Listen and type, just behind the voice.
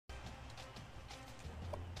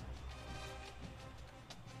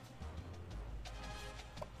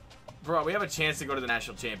Bro, we have a chance to go to the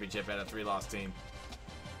national championship at a 3-loss team.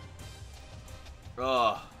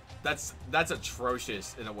 Ugh. That's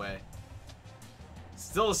atrocious in a way.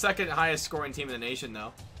 Still the second highest scoring team in the nation,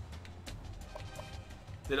 though.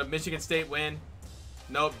 Did Michigan State win?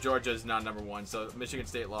 Nope, Georgia's not number 1, so Michigan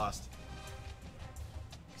State lost.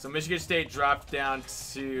 So Michigan State dropped down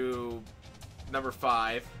to number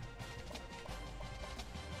 5.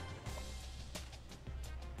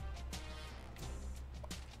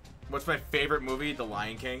 What's my favorite movie? The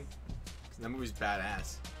Lion King. That movie's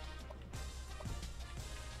badass.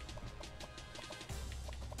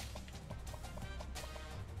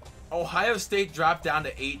 Ohio State dropped down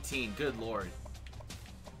to 18. Good lord.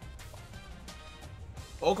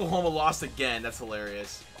 Oklahoma lost again. That's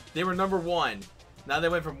hilarious. They were number 1. Now they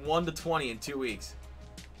went from 1 to 20 in 2 weeks.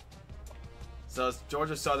 So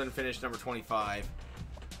Georgia Southern finished number 25.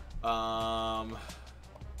 A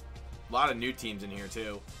lot of new teams in here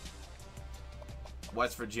too.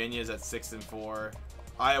 West Virginia's at 6-4.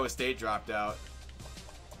 Iowa State dropped out.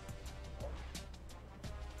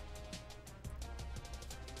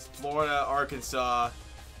 Florida, Arkansas,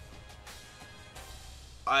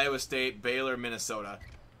 Iowa State, Baylor, Minnesota.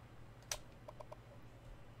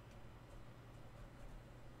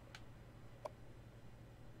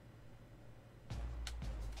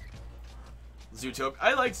 Zootopia.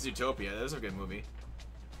 I liked Zootopia. That was a good movie.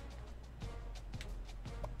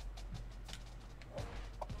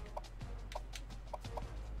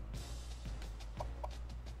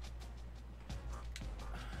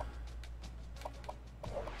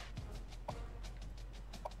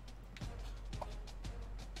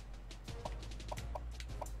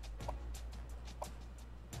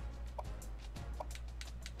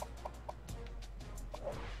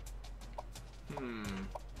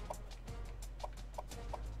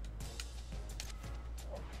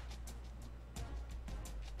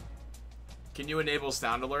 Can you enable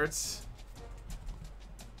sound alerts?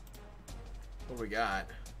 What do we got?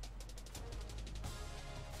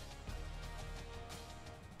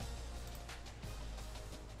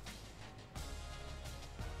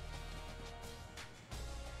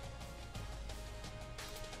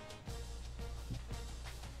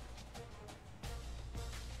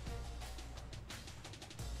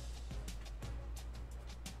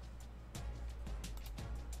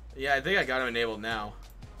 Yeah, I think I got them enabled now.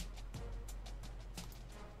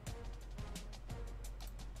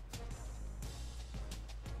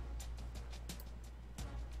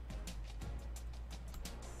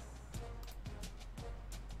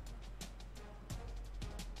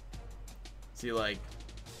 See, like,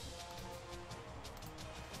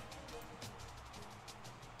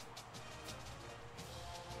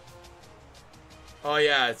 oh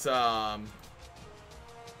yeah, it's I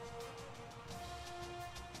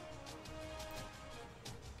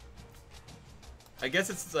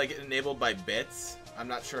guess it's like enabled by bits. I'm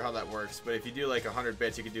not sure how that works, but if you do like 100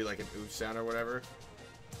 bits, you can do like an oof sound or whatever.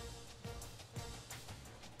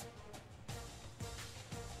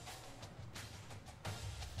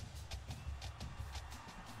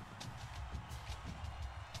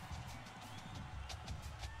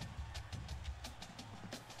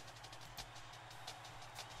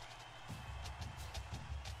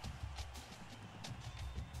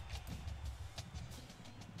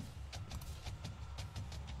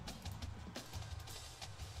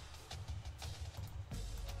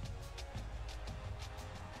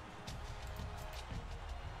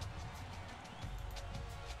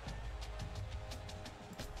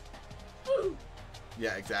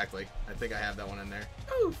 Yeah, exactly. I think I have that one in there.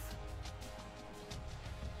 Oof.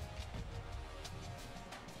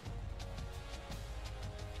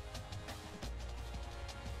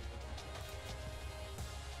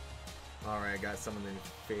 Alright, I got some of the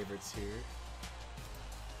favorites here.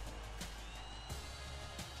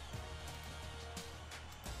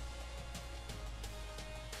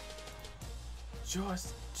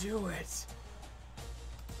 Just do it.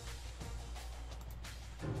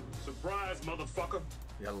 Surprise, motherfucker.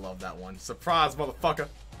 Yeah, I love that one. Surprise, motherfucker.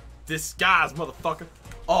 Disguise, motherfucker.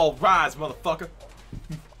 All rise, motherfucker.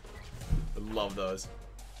 I love those.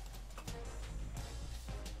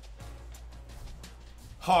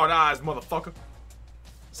 Hard eyes, motherfucker.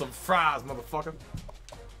 Some fries, motherfucker.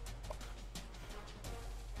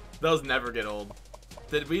 Those never get old.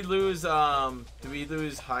 Did we lose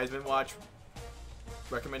Heisman Watch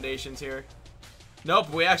recommendations here?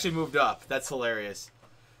 Nope, we actually moved up. That's hilarious.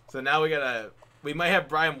 So now we might have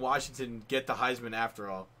Brian Washington get the Heisman after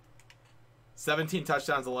all. 17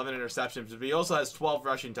 touchdowns, 11 interceptions, but he also has 12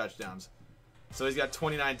 rushing touchdowns. So he's got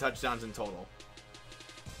 29 touchdowns in total.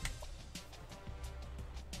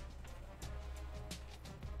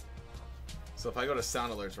 So if I go to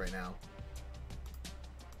sound alerts right now.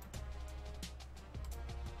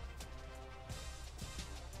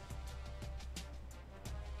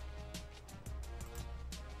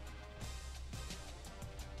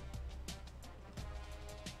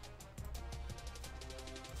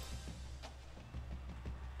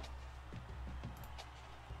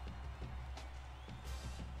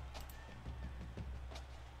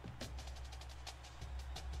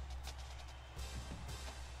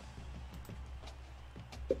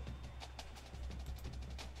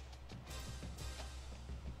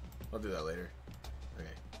 I'll do that later. Okay.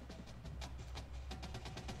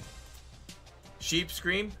 Sheep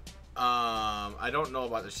scream? I don't know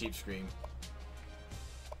about the sheep scream.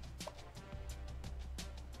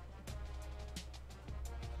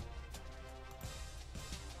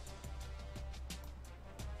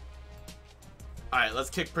 Alright, let's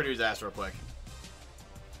kick Purdue's ass real quick.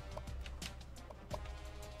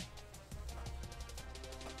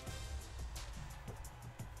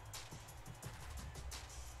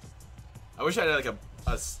 I wish I had like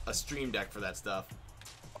a stream deck for that stuff.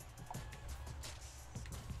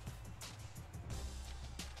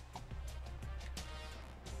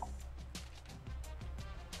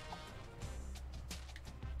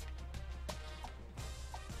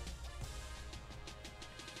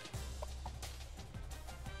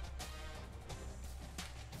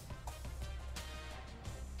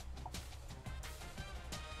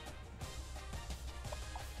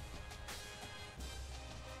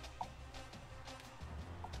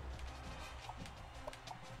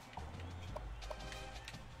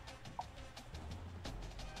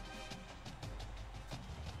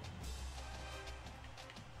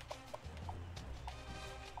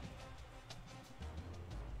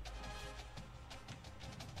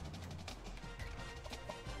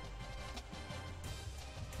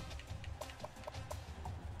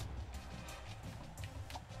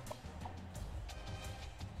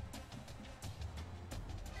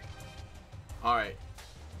 Alright.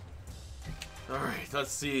 Alright,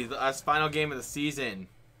 let's see. The last final game of the season.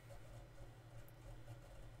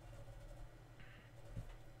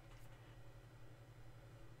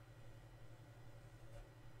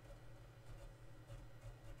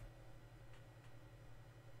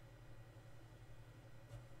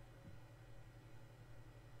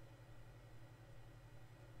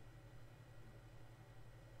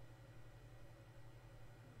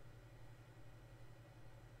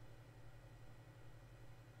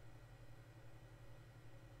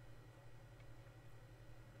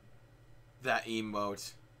 That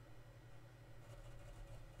emote.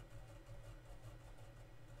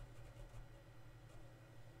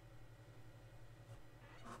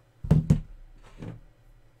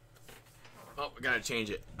 Oh, we gotta change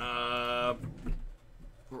it. We're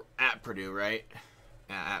at Purdue, right?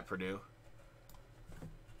 Yeah, at Purdue.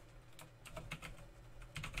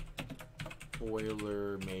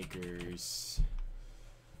 Boilermakers.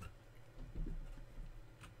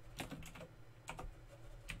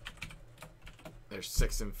 They're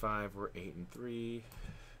 6-5. We're 8-3.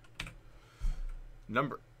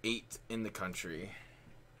 Number 8 in the country.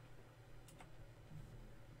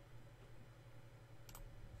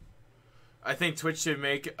 I think Twitch should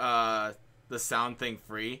make the sound thing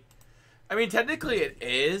free. I mean, technically it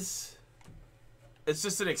is. It's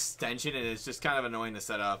just an extension, and it's just kind of annoying to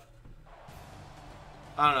set up.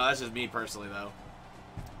 I don't know. That's just me personally, though.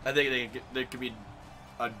 I think there could be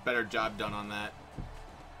a better job done on that.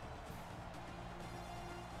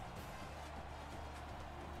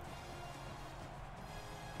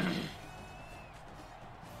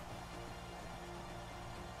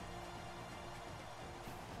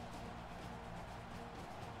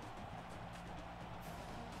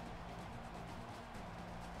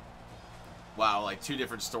 Wow, like 2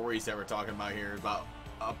 different stories that we're talking about here about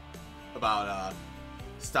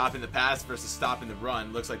stopping the pass versus stopping the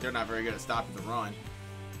run. Looks like they're not very good at stopping the run.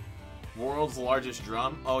 World's largest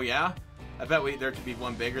drum. Oh yeah, I bet there could be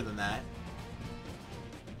one bigger than that.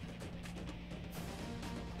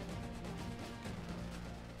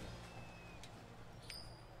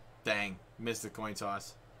 Dang, missed the coin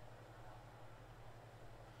toss.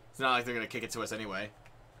 It's not like they're gonna kick it to us anyway.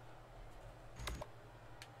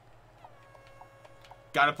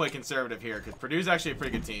 Gotta play conservative here, because Purdue's actually a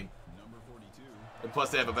pretty good team. Number 42. And plus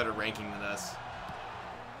they have a better ranking than us.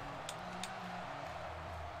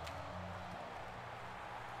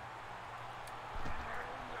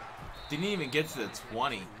 Didn't even get to the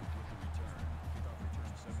 20.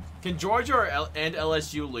 Can Georgia and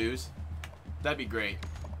LSU lose? That'd be great.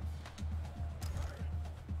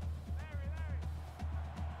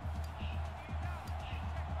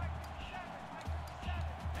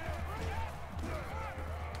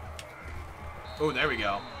 Oh, there we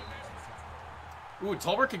go. Ooh,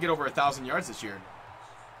 Tolbert could get over 1,000 yards this year.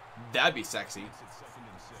 That'd be sexy.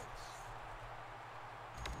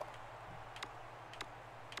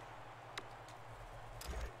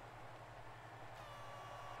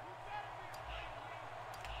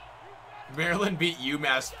 Maryland beat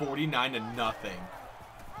UMass 49-0.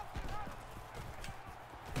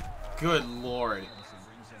 Good lord.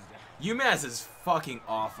 UMass is fucking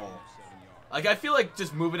awful. Like, I feel like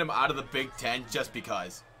just moving them out of the Big Ten just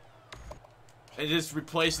because. And just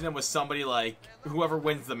replacing them with somebody like whoever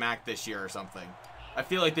wins the MAC this year or something. I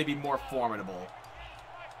feel like they'd be more formidable.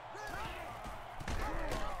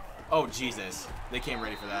 Oh, Jesus. They came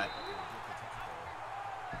ready for that.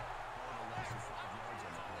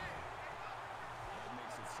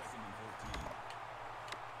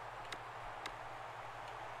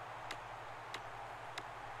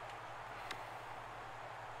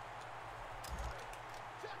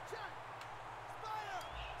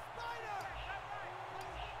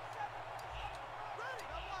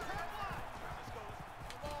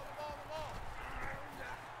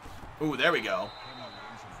 Ooh, there we go.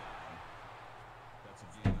 That's a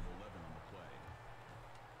gain of 11 on the play.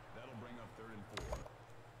 That'll bring up 3rd and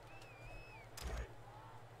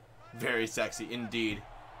 4. Very sexy, indeed.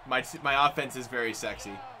 My offense is very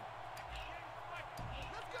sexy.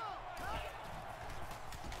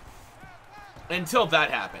 Until that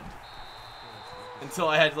happened. Until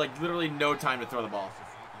I had, like, literally no time to throw the ball.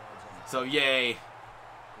 So, yay.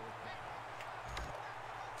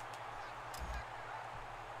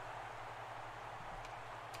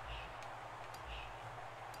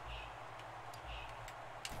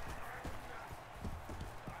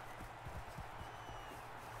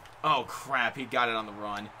 Oh, crap. He got it on the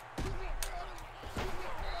run.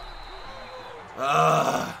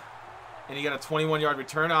 Ugh. And he got a 21-yard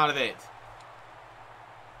return out of it.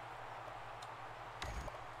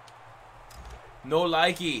 No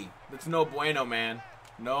likey. That's no bueno, man.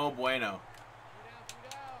 No bueno.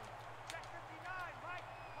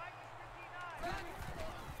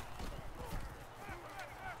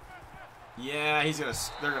 Yeah,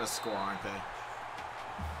 they're gonna score, aren't they?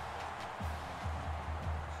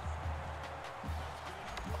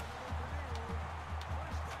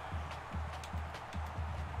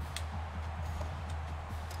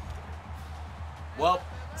 Well,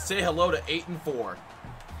 say hello to 8-4.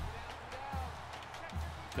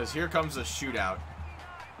 Because here comes a shootout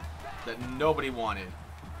that nobody wanted.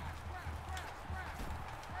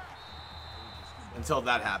 Until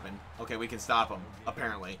that happened. Okay, we can stop them,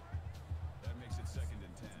 apparently. That makes it 2nd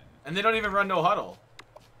and 10. And they don't even run no huddle.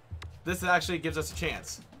 This actually gives us a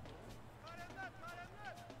chance.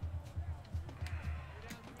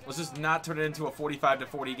 Let's just not turn it into a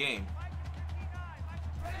 45-40 game.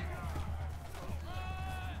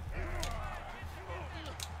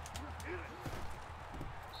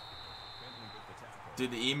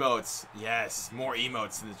 Dude, the emotes. Yes, more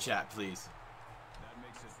emotes in the chat, please. That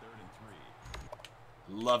makes it 3rd and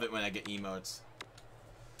 3. Love it when I get emotes.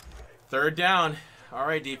 3rd down. All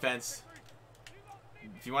right, defense.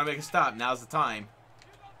 If you want to make a stop, now's the time.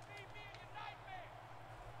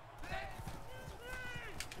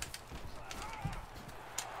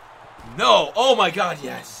 No! Oh my God,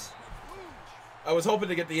 yes! I was hoping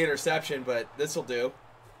to get the interception, but this will do.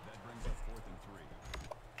 That brings up 4th and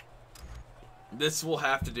 3. This will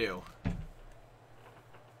have to do.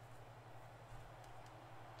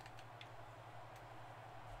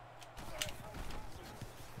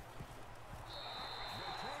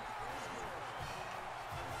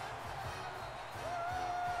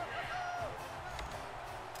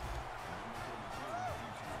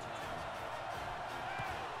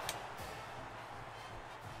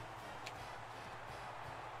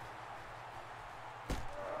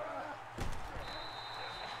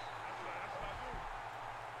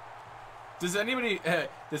 Does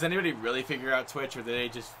anybody really figure out Twitch, or do they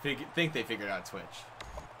just think they figured out Twitch?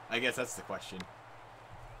 I guess that's the question.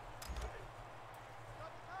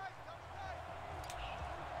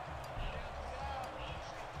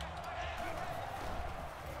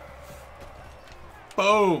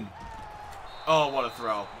 Boom! Oh, what a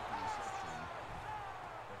throw.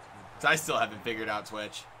 So I still haven't figured out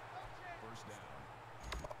Twitch.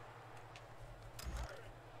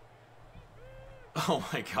 Oh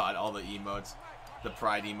my God, all the emotes. The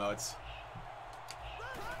pride emotes.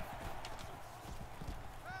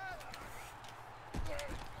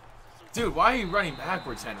 Dude, why are you running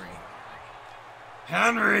backwards, Henry?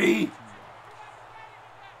 Henry! That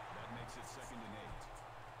makes it 2nd and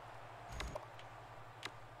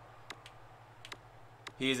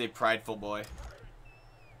 8. He is a prideful boy.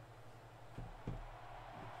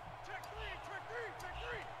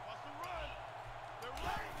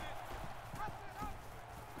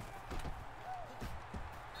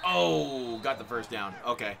 Oh, got the first down.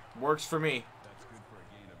 Okay, works for me. That's good for a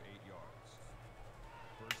gain of 8 yards.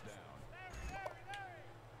 First down.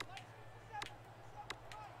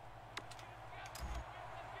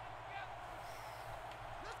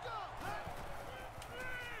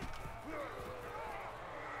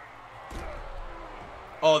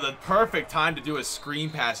 Oh, the perfect time to do a screen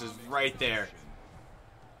pass is right there.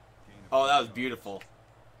 Oh, that was beautiful.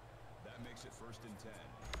 That makes it first and 10.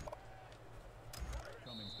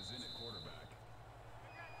 Cummings is in at quarterback.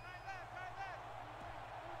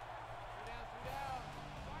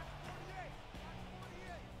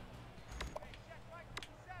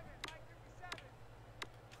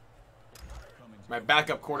 Cummings My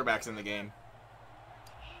backup quarterback's in the game.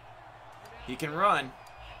 He can run.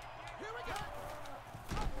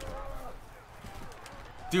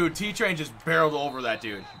 Dude, T-Train just barreled over that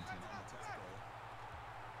dude. Washington on the tackle.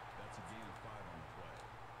 That's a gain of 5 on the play.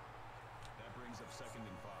 That brings up second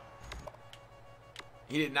and 5.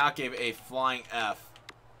 He did not give a flying F.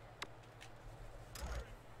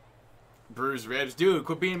 Bruised ribs. Dude,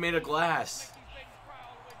 quit being made of glass.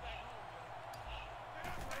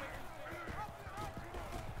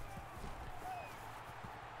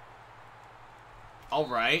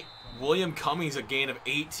 Alright. William Cummings, a gain of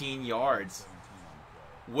 18 yards.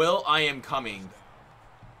 Will I am coming.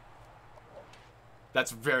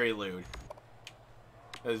 That's very lewd.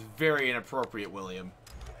 That is very inappropriate, William.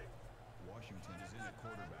 Washington is in at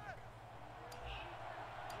quarterback.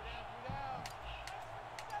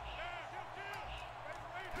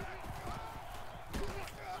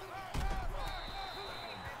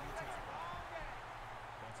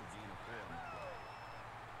 That's a gain of 4 on the play.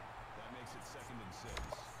 That makes it second and 6.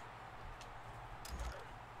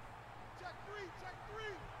 Check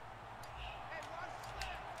three. Hey, watch the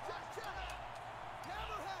snap. Check.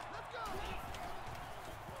 Hammerhead, let's go.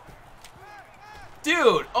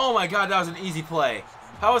 Dude! Oh my god, that was an easy play.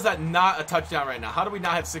 How is that not a touchdown right now? How do we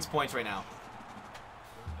not have 6 points right now?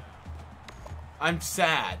 I'm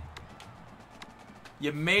sad.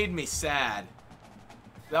 You made me sad.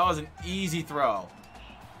 That was an easy throw.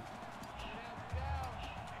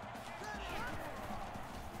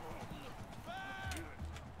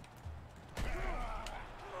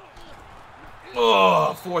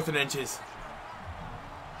 Oh, 4th and inches.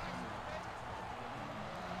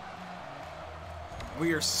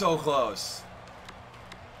 We are so close.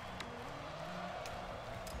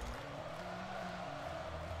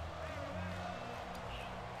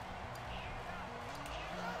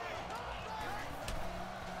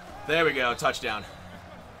 There we go, touchdown.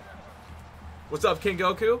 What's up, King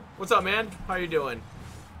Goku? What's up, man? How you doing?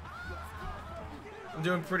 I'm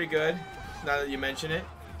doing pretty good, now that you mention it.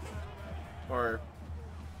 Or,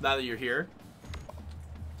 now that you're here.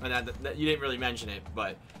 And that you didn't really mention it,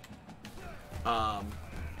 but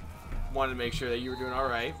wanted to make sure that you were doing all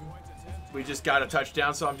right. We just got a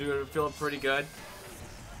touchdown, so I'm feeling pretty good.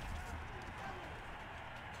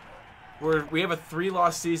 We have a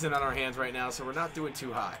 3-loss season on our hands right now, so we're not doing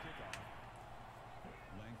too hot.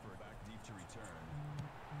 Langford back deep to return.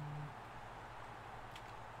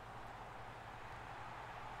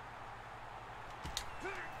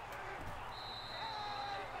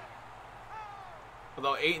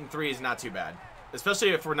 Although 8-3 is not too bad, especially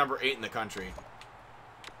if we're number 8 in the country.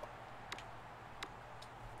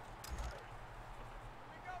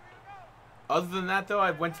 Other than that, though,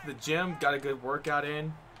 I went to the gym, got a good workout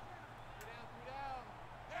in.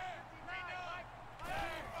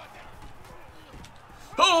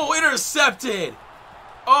 Oh, intercepted!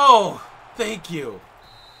 Oh, thank you.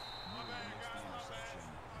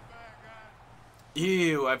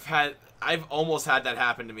 Ew, I've almost had that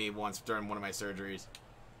happen to me once during one of my surgeries.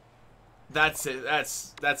 That's it.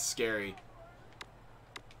 That's scary.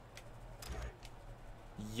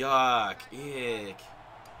 Yuck. Ick.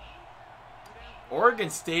 Oregon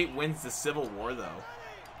State wins the Civil War, though.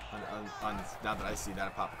 Now that I see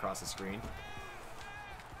that pop across the screen.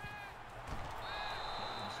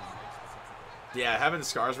 Yeah, having the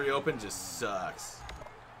scars reopen just sucks.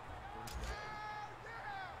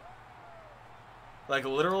 Like a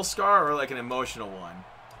literal scar or like an emotional one?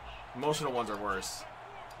 Emotional ones are worse.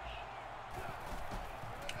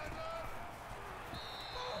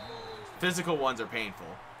 Physical ones are painful.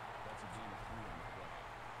 That's a gain of 3 on the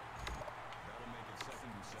play. That'll make it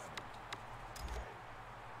second and 7.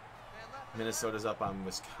 Minnesota's up on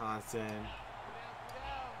Wisconsin. Gain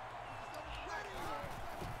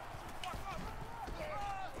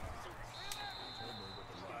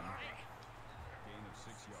of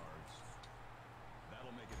 6 yards.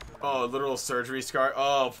 That'll make it 3rd. Oh, literal surgery scar.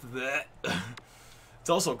 Oh, bleh. It's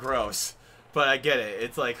also gross. But I get it.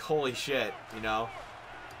 It's like, holy shit, you know?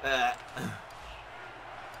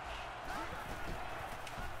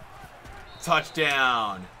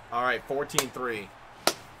 Touchdown. All right, 14-3.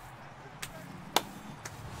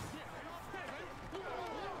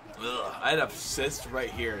 I had a cyst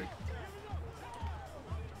right here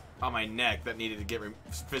on my neck that needed to get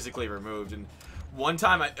physically removed. And one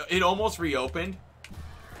time, it almost reopened.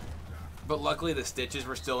 But luckily, the stitches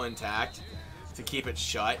were still intact to keep it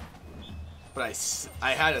shut. But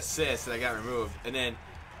I had a cyst that I got removed. And then,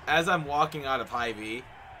 as I'm walking out of Hy-Vee,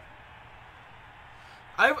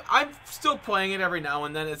 I'm still playing it every now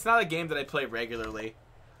and then. It's not a game that I play regularly.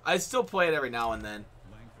 I still play it every now and then.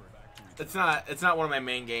 It's not one of my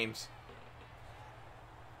main games.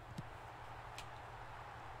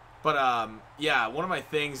 But yeah, one of my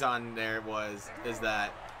things on there is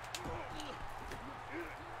that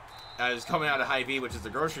I was coming out of Hy-Vee, which is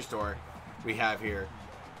the grocery store we have here,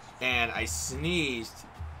 and I sneezed,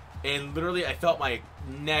 and literally I felt my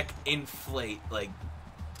neck inflate, like,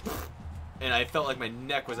 and I felt like my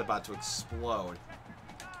neck was about to explode.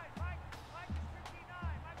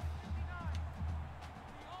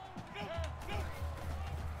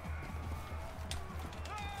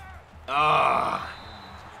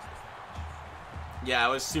 Yeah,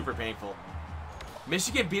 it was super painful.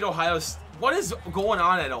 Michigan beat Ohio State. What is going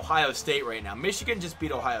on at Ohio State right now? Michigan just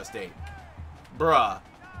beat Ohio State. Bruh.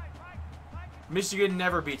 Michigan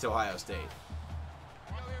never beats Ohio State.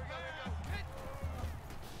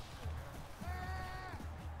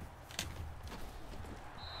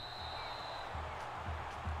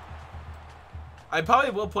 I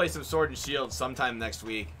probably will play some Sword and Shield sometime next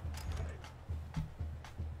week.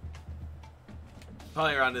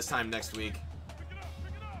 Probably around this time next week.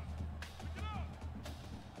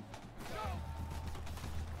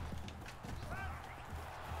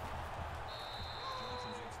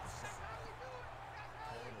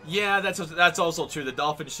 Yeah, that's also true. The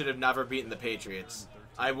Dolphins should have never beaten the Patriots.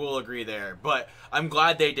 I will agree there, but I'm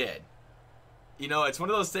glad they did. You know, it's one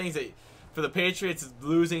of those things that for the Patriots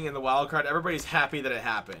losing in the wild card, everybody's happy that it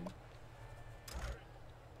happened.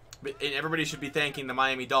 And everybody should be thanking the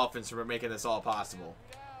Miami Dolphins for making this all possible.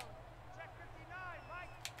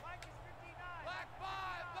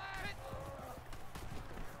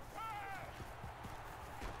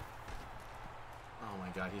 Oh my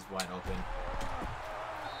God, he's wide open.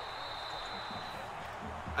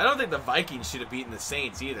 I don't think the Vikings should have beaten the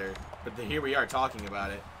Saints either, but here we are talking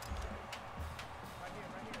about it.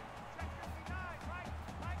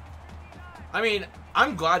 I mean,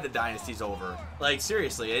 I'm glad the Dynasty's over. Like,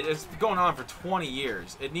 seriously, it's going on for 20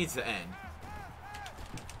 years. It needs to end.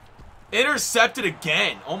 Intercepted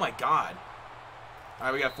again. Oh my God. All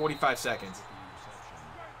right, we got 45 seconds.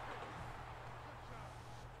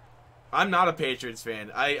 I'm not a Patriots fan.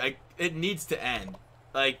 It needs to end.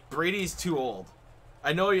 Like, Brady's too old.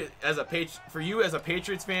 I know for you as a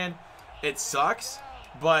Patriots fan, it sucks,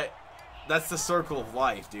 but that's the circle of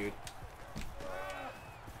life, dude.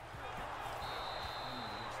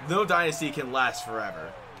 No dynasty can last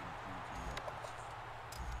forever.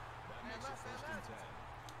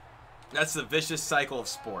 That's the vicious cycle of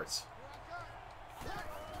sports.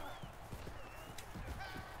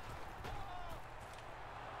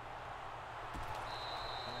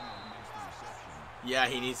 Yeah,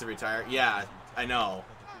 he needs to retire. Yeah, I know.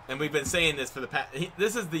 And we've been saying this for the past...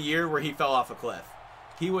 This is the year where he fell off a cliff.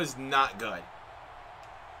 He was not good.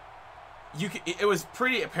 It was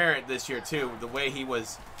pretty apparent this year, too, the way he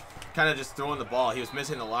was kind of just throwing the ball. He was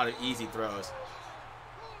missing a lot of easy throws.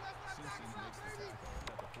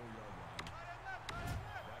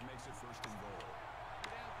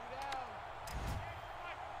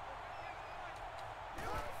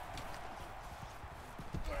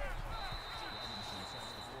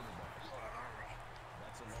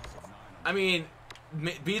 I mean,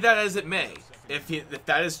 be that as it may, if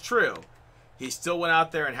that is true, he still went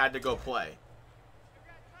out there and had to go play.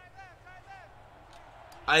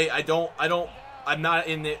 I'm not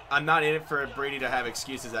in it for Brady to have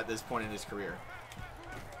excuses at this point in his career.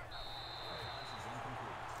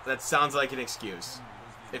 That sounds like an excuse.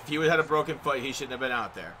 If he had a broken foot, he shouldn't have been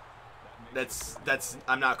out there.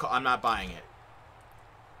 I'm not buying it.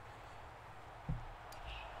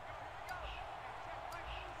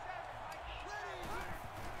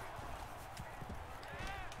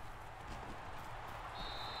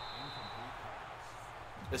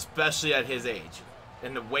 Especially at his age.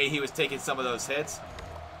 And the way he was taking some of those hits.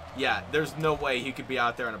 Yeah, there's no way he could be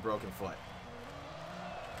out there on a broken foot.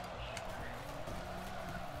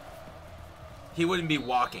 He wouldn't be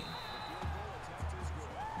walking.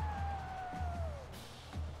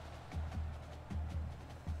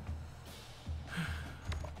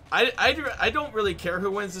 I don't really care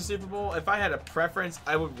who wins the Super Bowl. If I had a preference,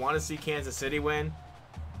 I would want to see Kansas City win.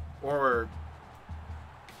 Or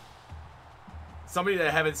somebody that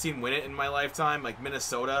I haven't seen win it in my lifetime, like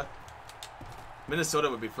Minnesota. Minnesota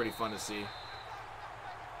would be pretty fun to see.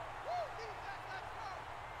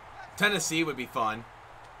 Tennessee would be fun.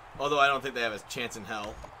 Although I don't think they have a chance in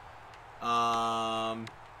hell. I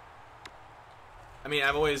mean,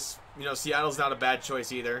 I've always... You know, Seattle's not a bad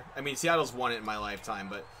choice either. I mean, Seattle's won it in my lifetime,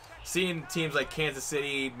 but seeing teams like Kansas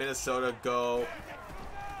City, Minnesota go,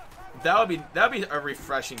 that would be a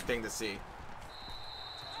refreshing thing to see.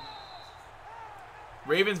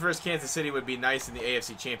 Ravens versus Kansas City would be nice in the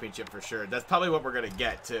AFC Championship for sure. That's probably what we're gonna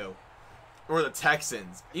get too. Or the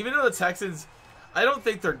Texans. Even though the Texans, I don't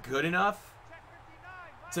think they're good enough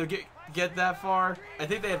to get that far. I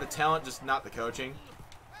think they have the talent, just not the coaching,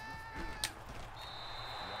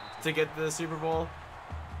 to get to the Super Bowl.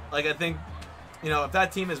 Like, I think, you know, if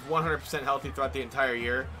that team is 100% healthy throughout the entire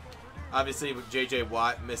year, obviously with J.J.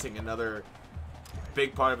 Watt missing another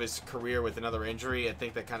big part of his career with another injury, I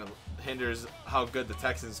think that kind of hinders how good the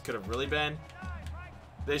Texans could have really been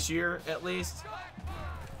this year, at least.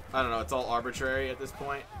 I don't know, it's all arbitrary at this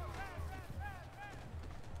point.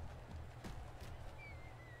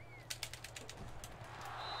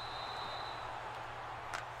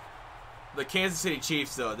 The Kansas City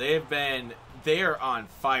Chiefs, though, they are on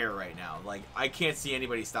fire right now. Like, I can't see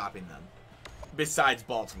anybody stopping them besides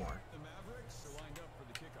Baltimore. The Mavericks are lined up for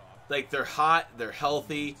the kickoff. Like, they're hot, they're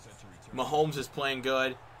healthy. Mahomes is playing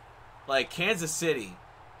good. Like, Kansas City,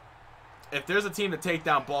 if there's a team to take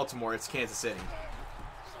down Baltimore, it's Kansas City.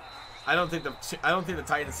 I don't think the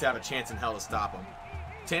Titans have a chance in hell to stop them.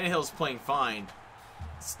 Tannehill's playing fine.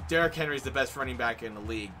 Derrick Henry's the best running back in the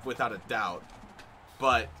league, without a doubt.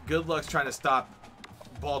 But good luck trying to stop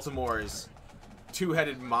Baltimore's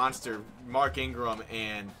two-headed monster, Mark Ingram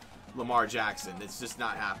and Lamar Jackson. It's just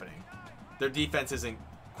not happening. Their defense isn't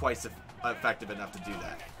quite effective enough to do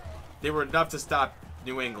that. They were enough to stop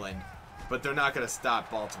New England, but they're not going to stop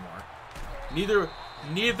Baltimore. Neither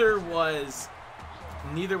was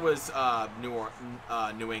New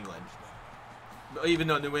England. Even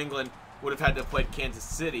though New England would have had to play Kansas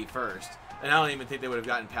City first, and I don't even think they would have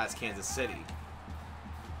gotten past Kansas City.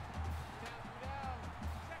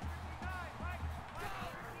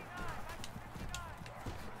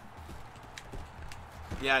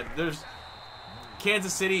 Yeah, there's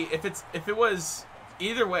Kansas City. If it was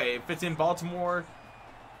either way, if it's in Baltimore,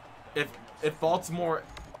 if Baltimore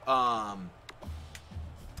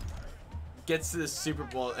gets to the Super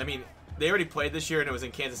Bowl, I mean, they already played this year and it was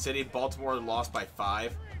in Kansas City. Baltimore lost by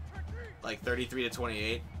 5, like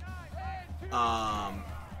 33-28.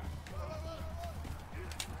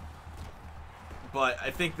 But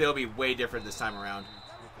I think they'll be way different this time around.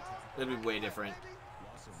 They'll be way different.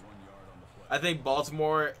 I think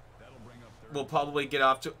Baltimore will probably get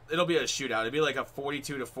off to... It'll be a shootout. It'll be like a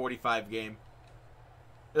 42-45 game.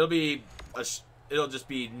 It'll just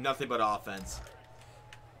be nothing but offense.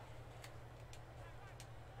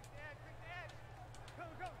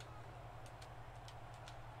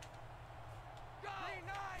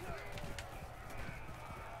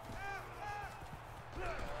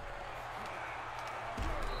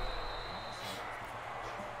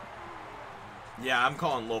 Yeah, I'm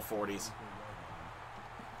calling low 40s.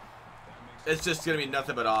 It's just going to be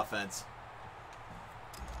nothing but offense.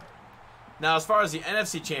 Now, as far as the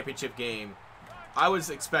NFC Championship game, I'm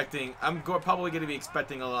probably going to be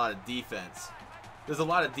expecting a lot of defense. There's a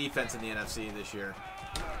lot of defense in the NFC this year.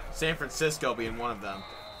 San Francisco being one of them.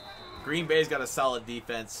 Green Bay's got a solid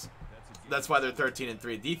defense. That's why they're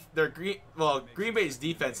 13-3. Green Bay's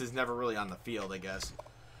defense is never really on the field, I guess.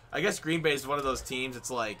 I guess Green Bay is one of those teams, it's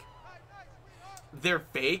like, they're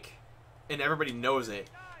fake, and everybody knows it.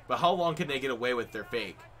 But how long can they get away with their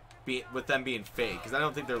fake? With them being fake? Because I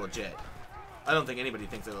don't think they're legit. I don't think anybody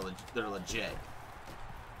thinks they're legit.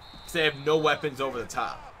 Because they have no weapons over the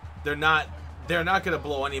top. They're not going to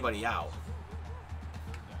blow anybody out.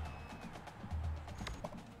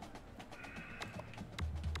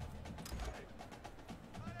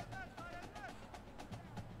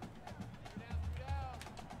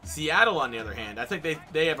 Seattle, on the other hand, I think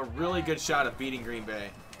they have a really good shot of beating Green Bay.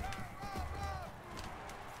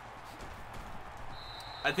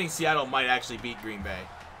 I think Seattle might actually beat Green Bay.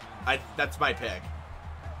 That's my pick.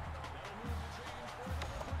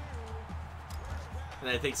 And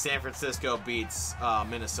I think San Francisco beats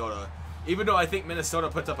Minnesota. Even though I think Minnesota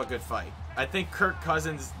puts up a good fight. I think Kirk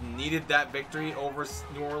Cousins needed that victory over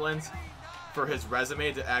New Orleans for his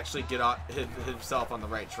resume to actually get himself on the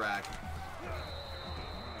right track.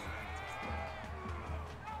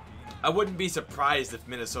 I wouldn't be surprised if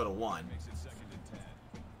Minnesota won. Makes it 2nd and 10.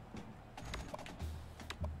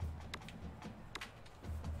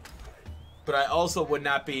 But I also would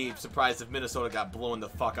not be surprised if Minnesota got blown the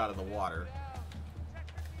fuck out of the water.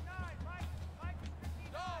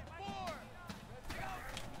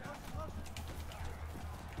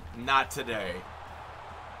 Not today.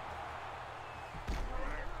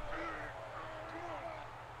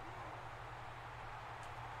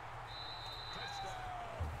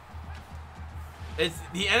 It's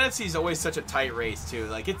the NFC is always such a tight race too.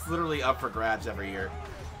 Like it's literally up for grabs every year.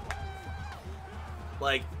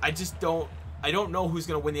 Like I don't know who's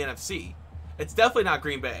gonna win the NFC. It's definitely not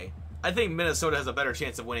Green Bay. I think Minnesota has a better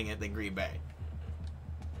chance of winning it than Green Bay.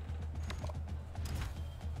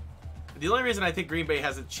 The only reason I think Green Bay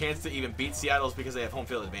has a chance to even beat Seattle is because they have home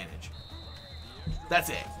field advantage. That's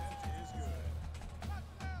it.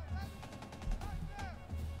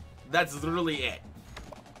 That's literally it.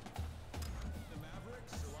 The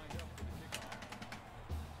Mavericks are lined up for the kickoff.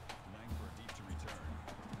 Langford deep to return.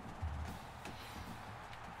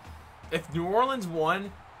 If New Orleans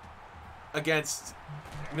won against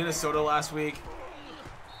Minnesota last week,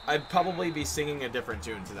 I'd probably be singing a different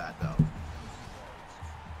tune to that, though.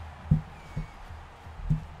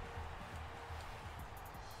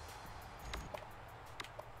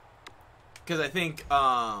 Because I think,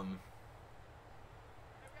 why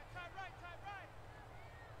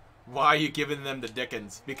are you giving them the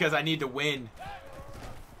Dickens? Because I need to win.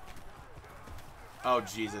 Oh,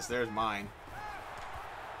 Jesus, there's mine.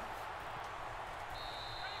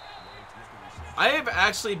 I have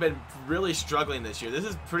actually been really struggling this year. This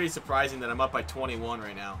is pretty surprising that I'm up by 21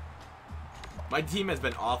 right now. My team has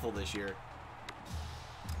been awful this year.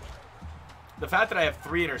 The fact that I have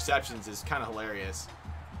 3 interceptions is kind of hilarious.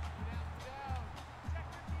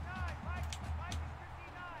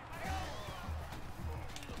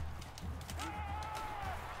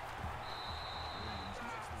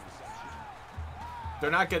 They're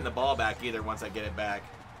not getting the ball back either once I get it back.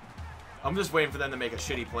 I'm just waiting for them to make a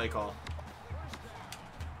shitty play call.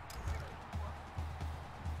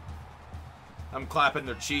 I'm clapping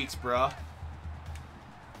their cheeks, bruh.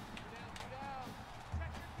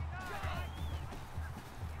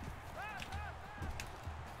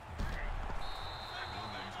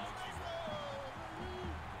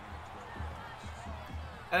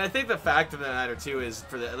 And I think the fact of the matter too is,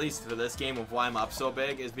 at least for this game, of why I'm up so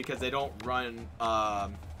big is because they don't run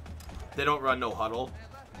no huddle,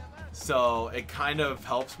 so it kind of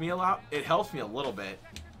helps me a lot. It helps me a little bit,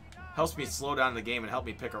 helps me slow down the game and help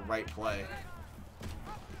me pick a right play,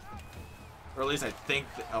 or at least I think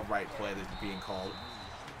a right play that's being called.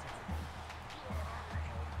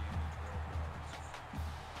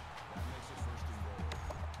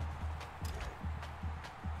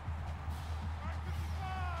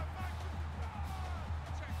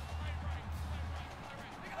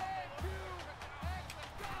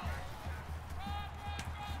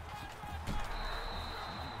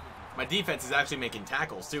 My defense is actually making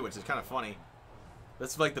tackles too, which is kind of funny.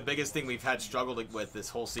 That's like the biggest thing we've had struggled with this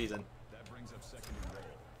whole season. That brings up 2nd and goal.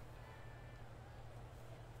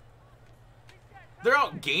 They're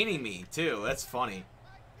outgaining me too. That's funny.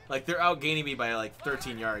 Like they're outgaining me by like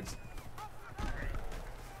 13 yards.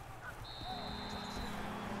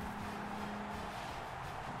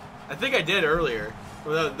 I think I did earlier.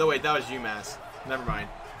 No, wait, that was UMass. Never mind.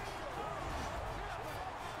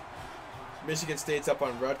 Michigan State's up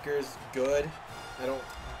on Rutgers. Good.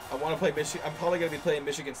 I want to play Michigan. I'm probably going to be playing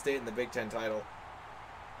Michigan State in the Big Ten title.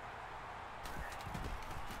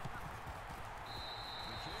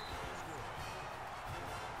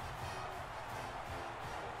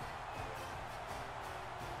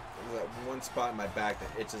 There's that one spot in my back that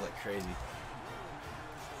itches like crazy.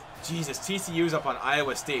 Jesus, TCU's up on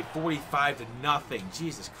Iowa State 45-0.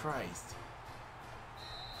 Jesus Christ.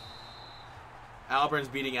 Auburn's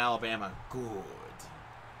beating Alabama. Good.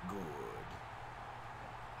 Good.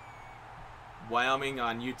 Wyoming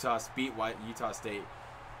on Utah beat Utah State.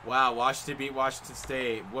 Wow, Washington beat Washington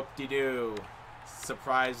State. Whoop-de-doo.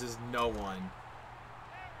 Surprises no one.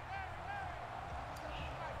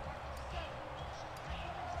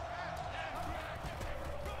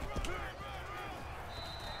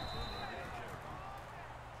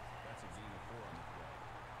 That's a gain of 4 on the play.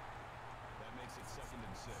 That makes it 2nd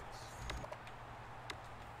and 6.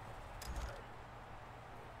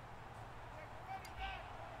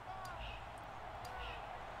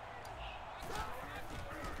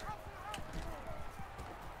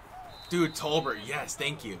 Dude, Tolbert, yes,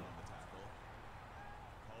 thank you. On the tackle.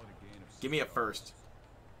 Call it a gain of 6. Give me a first.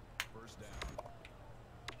 First down.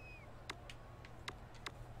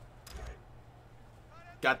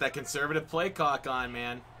 Got that conservative play clock on,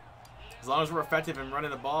 man. As long as we're effective in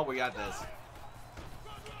running the ball, we got this.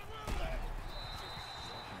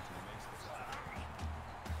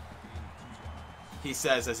 He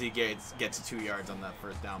says as he gets 2 yards on that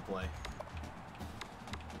first down play.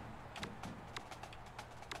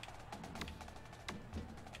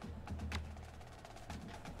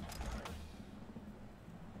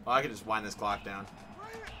 Well, I could just wind this clock down.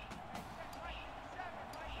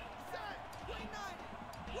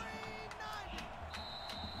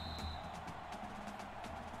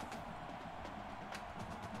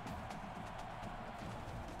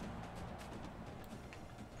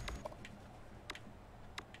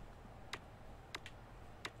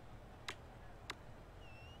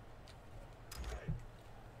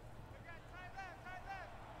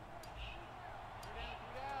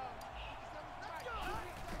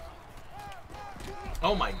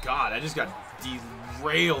 Oh my god, I just got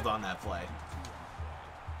derailed on that play.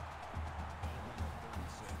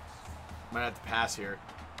 Might have to pass here.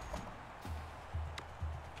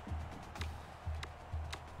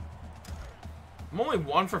 I'm only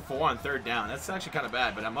 1 for 4 on third down. That's actually kind of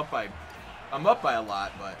bad, but I'm up by a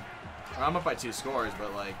lot, but or I'm up by 2 scores,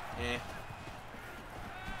 but like, eh.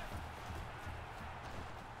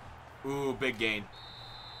 Ooh, big gain.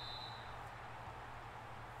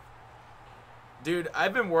 Dude,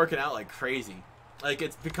 I've been working out like crazy. Like,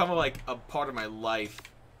 it's become like a part of my life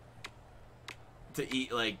to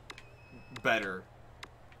eat like better.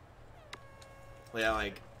 Yeah,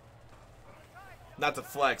 like, not to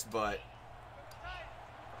flex, but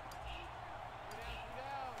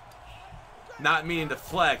not meaning to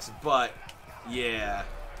flex, but yeah,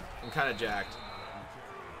 I'm kind of jacked.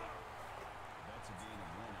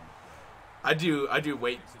 I do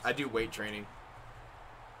weight training.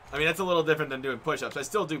 I mean, that's a little different than doing push-ups. I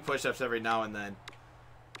still do push-ups every now and then.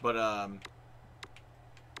 But,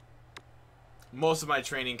 most of my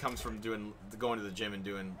training comes from going to the gym and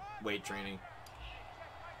doing weight training.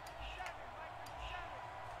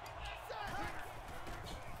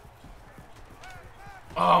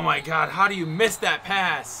 Oh my god, how do you miss that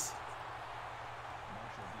pass?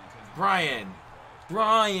 Brian.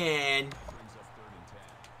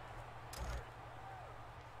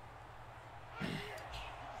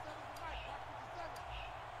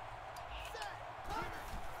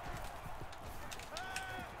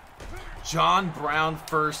 John Brown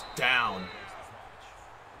first down.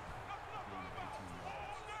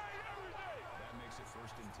 That makes it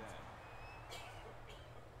 1st and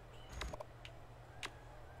 10.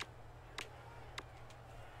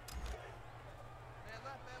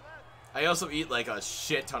 I also eat like a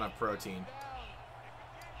shit ton of protein.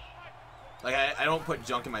 Like, I don't put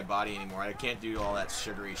junk in my body anymore. I can't do all that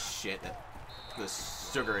sugary shit that the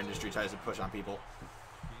sugar industry tries to push on people.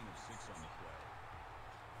 Gain of 6 on the play.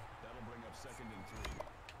 That'll bring up 2nd and 3.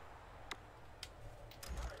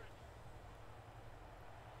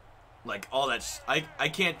 Like all that I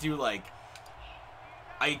can't do like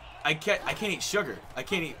I can't eat sugar. I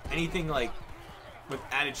can't eat anything like with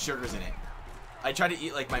added sugars in it. I tried to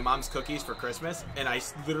eat like my mom's cookies for Christmas, and I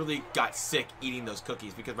literally got sick eating those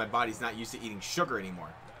cookies because my body's not used to eating sugar anymore.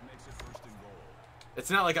 That makes it 1st and goal. It's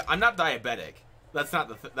not like I'm not diabetic. That's not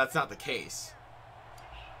the case.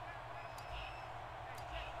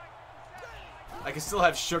 I can still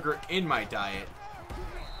have sugar in my diet,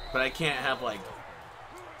 but I can't have like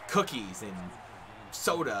cookies and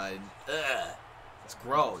soda and it's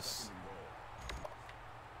gross.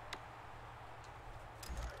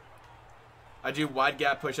 I do wide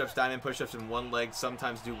gap push-ups, diamond push-ups in one leg,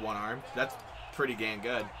 sometimes do one arm. That's pretty dang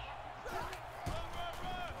good.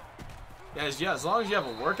 Yeah, as long as you have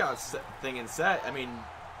a workout thing in set, I mean,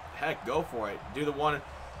 heck, go for it. Do the one, if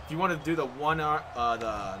you want to do the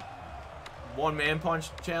one-man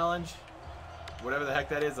punch challenge, whatever the heck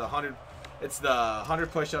that is, 100. It's the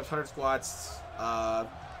 100 push-ups, 100 squats,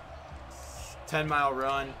 10-mile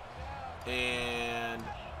run, and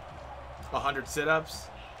 100 sit-ups.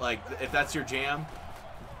 Like, if that's your jam,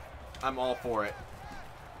 I'm all for it.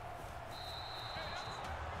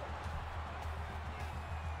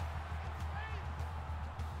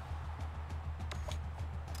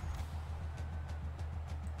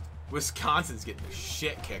 Wisconsin's getting the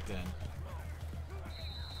shit kicked in.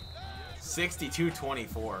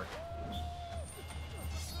 62-24.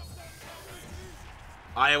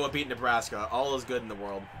 Iowa beat Nebraska. All is good in the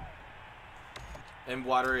world. And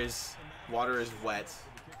water is wet.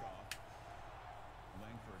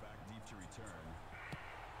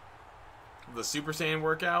 The Super Saiyan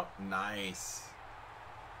workout? Nice.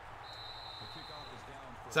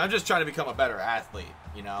 So I'm just trying to become a better athlete,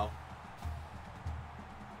 you know?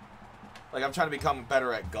 Like, I'm trying to become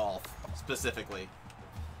better at golf, specifically.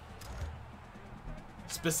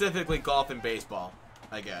 Specifically golf and baseball,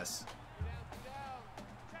 I guess.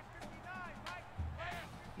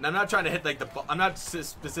 And I'm not trying to hit, like, the ball. I'm not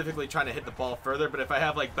specifically trying to hit the ball further, but if I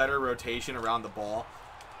have, like, better rotation around the ball.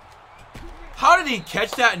 How did he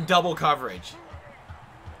catch that in double coverage?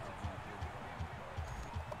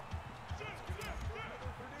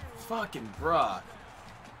 Fucking bruh.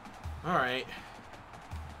 Alright.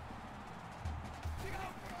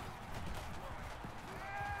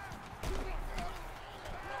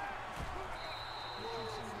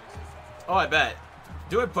 Oh, I bet.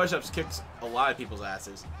 Doing push-ups kicks a lot of people's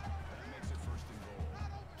asses.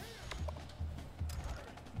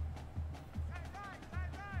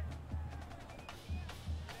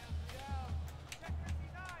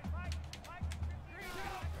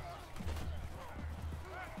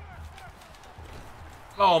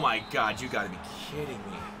 Oh my god, you gotta be kidding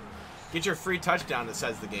me. Get your free touchdown that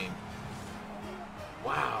says the game.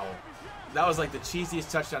 Wow. That was like the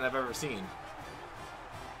cheesiest touchdown I've ever seen.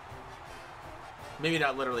 Maybe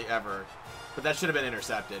not literally ever, but that should have been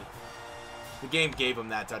intercepted. The game gave him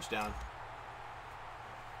that touchdown.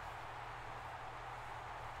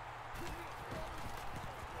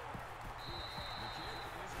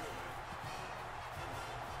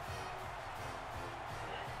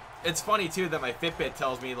 It's funny too that my Fitbit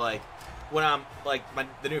tells me, like, when I'm like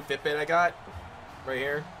the new Fitbit I got right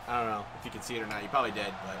here. I don't know if you can see it or not. You probably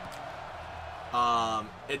did, but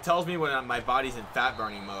it tells me when my body's in fat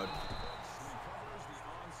burning mode.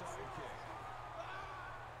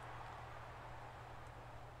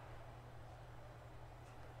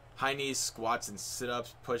 High knees, squats, and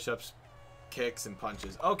sit-ups, push-ups, kicks, and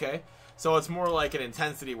punches. Okay, so it's more like an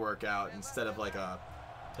intensity workout instead of like a.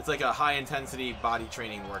 It's like a high-intensity body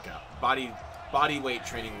training workout, body weight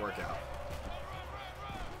training workout.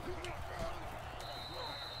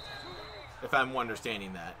 If I'm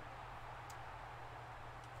understanding that.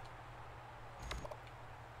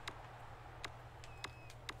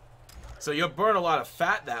 So you'll burn a lot of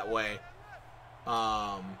fat that way.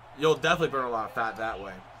 You'll definitely burn a lot of fat that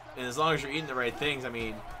way. And as long as you're eating the right things, I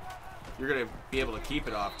mean, you're going to be able to keep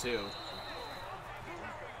it off too.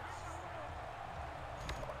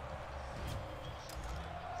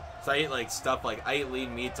 So I eat like stuff like, I eat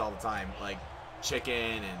lean meats all the time, like chicken,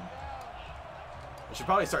 and I should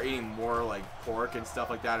probably start eating more like pork and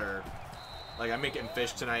stuff like that, or like I'm making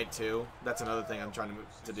fish tonight too. That's another thing I'm trying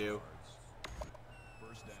to do.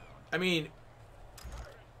 I mean,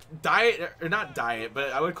 diet, or not diet,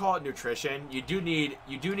 but I would call it nutrition. You do need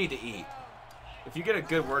to eat. If you get a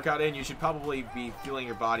good workout in, you should probably be fueling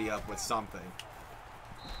your body up with something.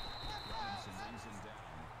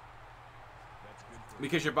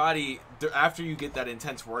 Because your body, after you get that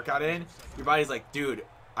intense workout in, your body's like, dude,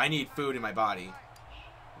 I need food in my body.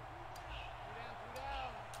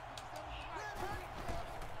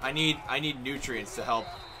 I need nutrients to help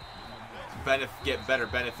get better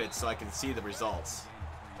benefits so I can see the results.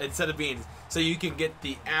 Instead of being, so you can get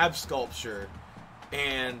the ab sculpture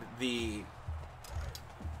and the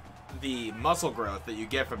muscle growth that you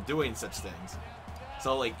get from doing such things.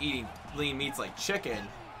 So like eating lean meats like chicken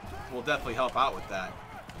will definitely help out with that.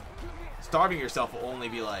 Starving yourself will only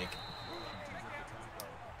be like,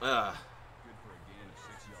 ugh.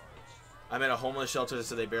 I'm at a homeless shelter,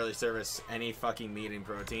 so they barely service any fucking meat and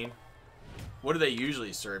protein. What do they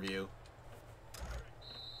usually serve you?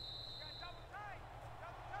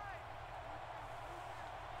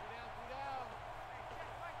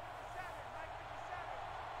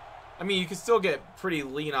 I mean, you can still get pretty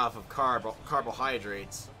lean off of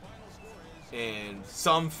carbohydrates and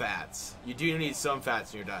some fats. You do need some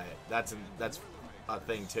fats in your diet. That's a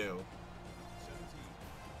thing too.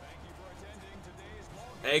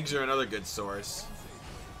 Eggs are another good source.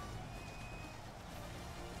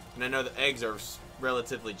 And I know that eggs are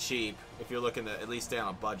relatively cheap if you're looking to at least stay on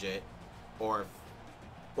a budget, or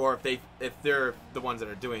if they're the ones that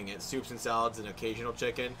are doing it. Soups and salads and occasional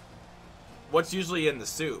chicken. What's usually in the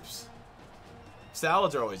soups?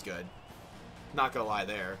 Salads are always good. Not gonna lie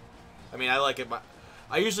there. I mean, I like it.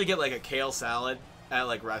 I usually get like a kale salad at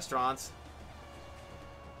like restaurants.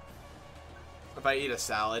 If I eat a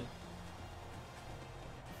salad.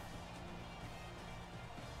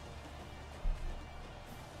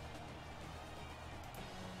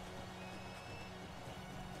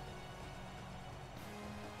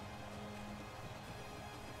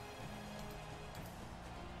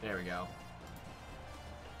 There we go.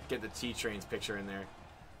 Get the T-Train's picture in there.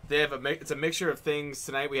 They have it's a mixture of things.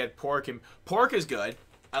 Tonight we had pork, and pork is good.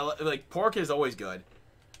 Like pork is always good.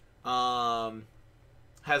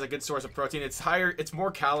 has a good source of protein. It's higher. It's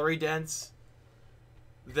more calorie dense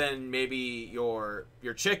than maybe your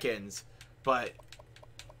chickens, but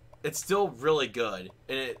it's still really good,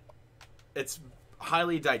 and it's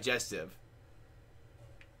highly digestive.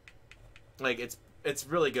 Like it's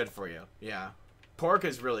really good for you. Yeah, pork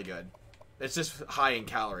is really good. It's just high in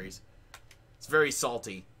calories. It's very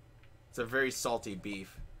salty. It's a very salty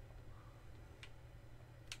beef.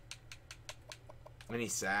 Any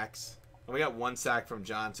sacks? We got 1 sack from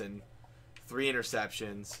Johnson, 3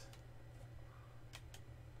 interceptions.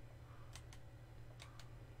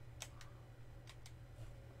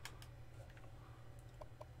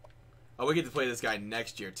 Oh, we get to play this guy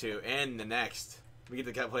next year too, and the next. We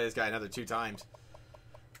get to play this guy another 2 times.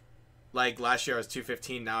 Like last year I was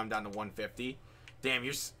 215, now I'm down to 150. Damn,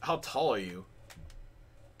 how tall are you?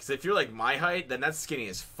 Because if you're like my height, then that's skinny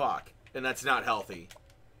as fuck, and that's not healthy.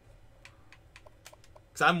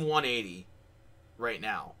 Because I'm 180 right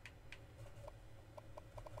now.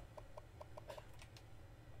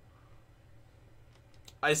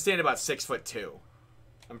 I stand about 6'2".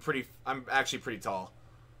 I'm actually pretty tall.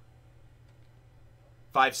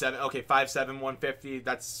 5'7". Okay, 5'7", 150.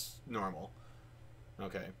 That's normal.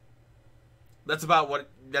 Okay.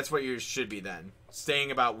 That's what you should be then.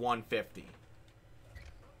 Staying about 150.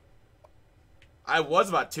 I was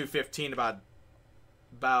about 215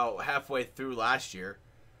 about halfway through last year.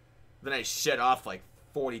 Then I shed off like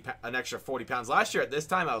an extra 40 pounds. Last year at this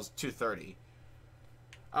time I was 230.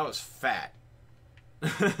 I was fat.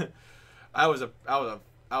 I was a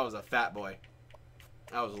fat boy.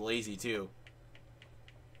 I was lazy too.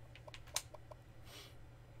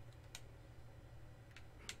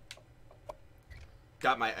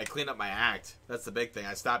 I cleaned up my act. That's the big thing.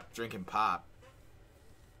 I stopped drinking pop.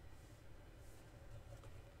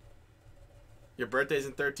 Your birthday's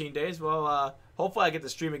in 13 days? Well, hopefully I get to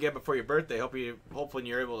stream again before your birthday. Hopefully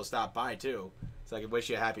you're able to stop by too, so I can wish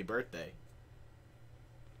you a happy birthday.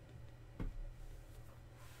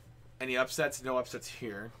 Any upsets? No upsets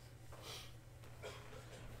here.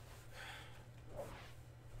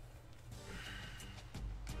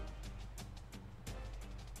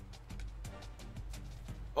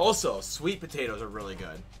 Also, sweet potatoes are really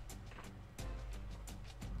good.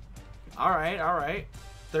 Alright.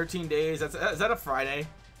 13 days. Is that a Friday?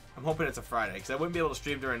 I'm hoping it's a Friday, because I wouldn't be able to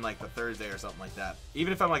stream during like the Thursday or something like that.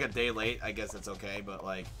 Even if I'm like a day late, I guess it's okay. But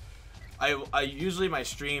like, I usually, my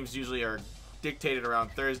streams usually are dictated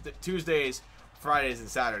around Tuesdays, Fridays, and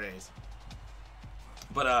Saturdays.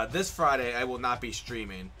 But this Friday I will not be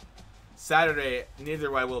streaming. Saturday,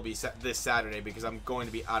 neither I will be this Saturday, because I'm going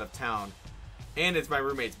to be out of town. And it's my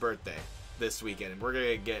roommate's birthday this weekend. And we're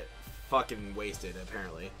going to get fucking wasted,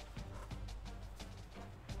 apparently.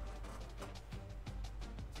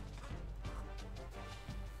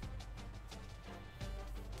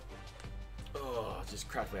 Oh, just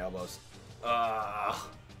cracked my elbows.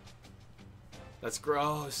 That's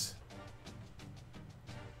gross.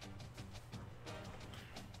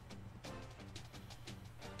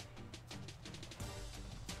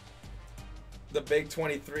 The big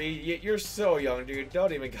 23. You're so young, dude.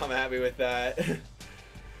 Don't even come at me with that.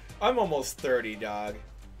 I'm almost 30, dog.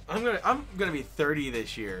 I'm gonna be 30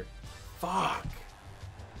 this year. Fuck.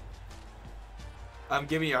 I'm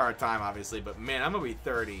giving you a hard time, obviously, but man, I'm gonna be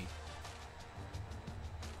 30.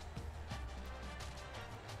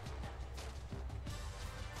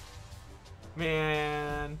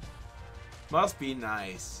 Man, must be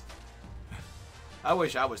nice. I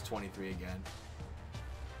wish I was 23 again.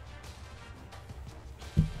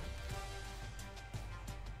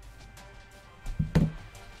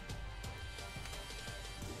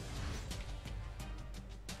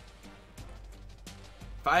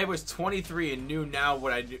 If I was 23 and knew now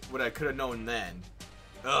what I could have known then.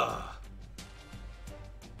 Ugh.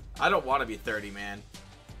 I don't want to be 30, man.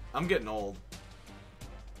 I'm getting old.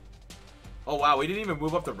 Oh, wow. We didn't even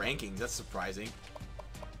move up the rankings. That's surprising.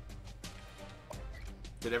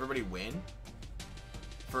 Did everybody win?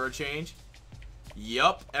 For a change?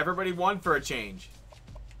 Yup. Everybody won for a change.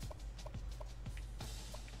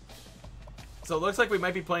 So it looks like we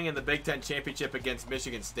might be playing in the Big Ten Championship against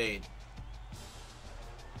Michigan State.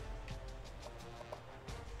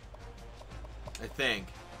 I think.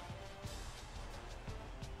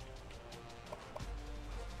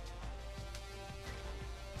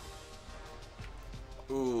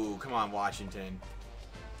 Ooh, come on, Washington.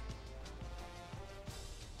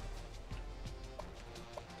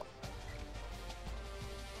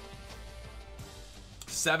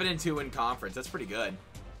 Seven and 2 in conference. That's pretty good.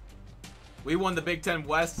 We won the Big Ten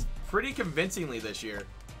West pretty convincingly this year.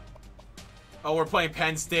 Oh, we're playing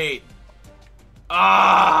Penn State.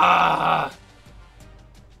 Ah!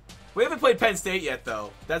 We haven't played Penn State yet,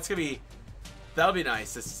 though. That'll be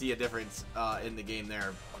nice to see a difference in the game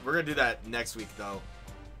there. We're gonna do that next week, though.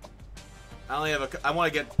 I'm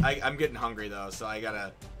getting hungry though, so I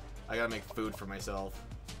gotta make food for myself.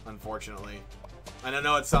 Unfortunately, and I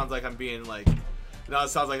know it sounds like I'm being like, it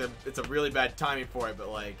sounds like it's a really bad timing for it,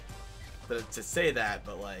 but to say that,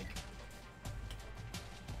 but like,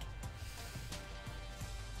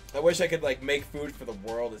 I wish I could like make food for the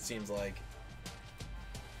world. It seems like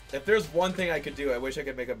if there's one thing I could do, I wish I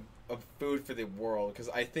could make a food for the world, because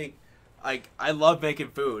I think. I love making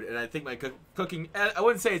food, and I think my cooking, I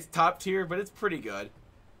wouldn't say it's top tier, but it's pretty good.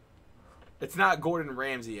 It's not Gordon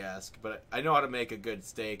Ramsay-esque, but I know how to make a good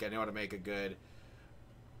steak. I know how to make a good...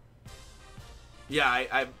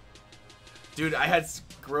 Yeah, dude, I had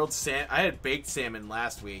I had baked salmon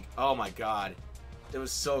last week. Oh my god. It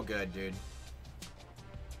was so good, dude.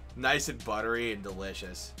 Nice and buttery and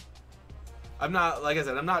delicious. I'm not, like I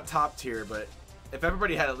said, I'm not top tier, but... If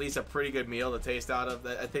everybody had at least a pretty good meal to taste out of,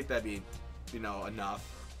 I think that'd be, enough.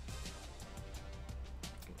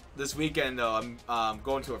 This weekend, though, I'm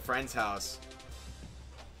going to a friend's house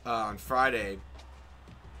on Friday,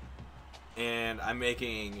 and I'm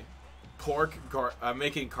making I'm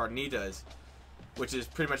making carnitas, which is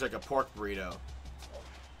pretty much like a pork burrito.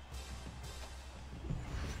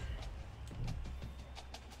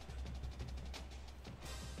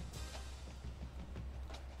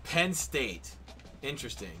 Penn State.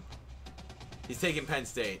 Interesting. He's taking Penn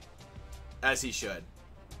State. As he should.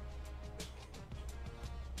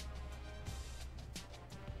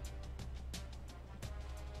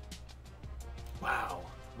 Wow.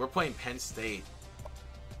 We're playing Penn State.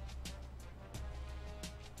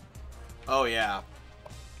 Oh, yeah.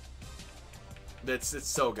 It's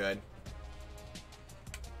so good.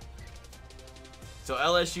 So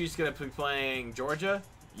LSU's going to be playing Georgia?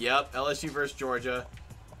 Yep, LSU versus Georgia.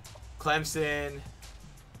 Clemson.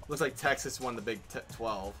 Looks like Texas won the Big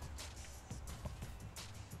 12.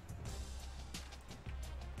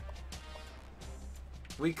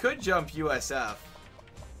 We could jump USF.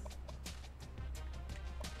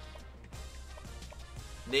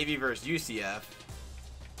 Navy versus UCF.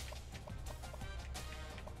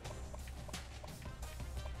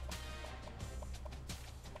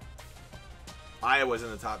 Iowa's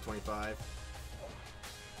in the top 25.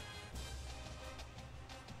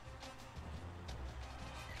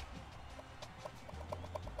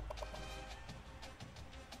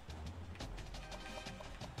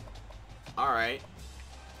 Alright.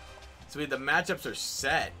 So the matchups are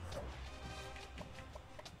set.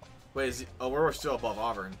 Wait, we're still above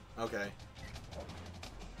Auburn. Okay.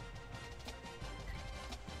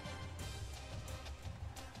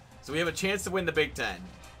 So we have a chance to win the Big Ten.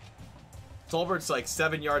 Tolbert's like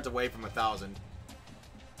 7 yards away from 1,000.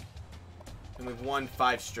 And we've won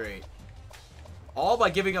 5 straight. All by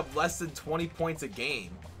giving up less than 20 points a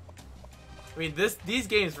game. I mean, these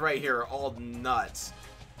games right here are all nuts.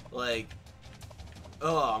 Like...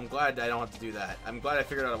 Oh, I'm glad I don't have to do that. I'm glad I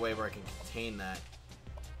figured out a way where I can contain that.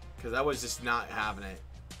 Because I was just not having it.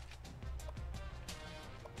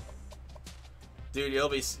 Dude,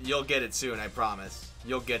 you'll get it soon, I promise.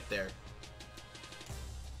 You'll get there.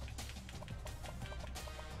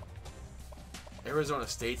 Arizona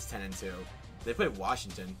State's 10-2. They played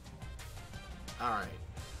Washington. Alright.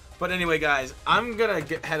 But anyway, guys, I'm going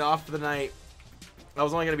to head off for the night. I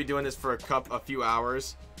was only going to be doing this for a few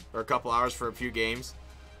hours. Or a couple hours for a few games.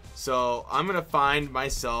 So I'm going to find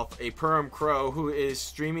myself a Perm Crow who is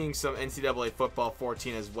streaming some NCAA Football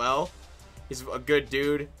 14 as well. He's a good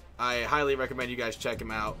dude. I highly recommend you guys check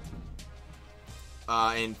him out.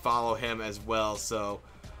 And follow him as well. So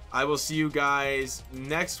I will see you guys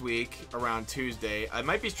next week around Tuesday. I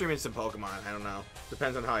might be streaming some Pokemon. I don't know.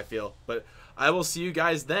 Depends on how I feel. But I will see you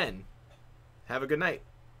guys then. Have a good night.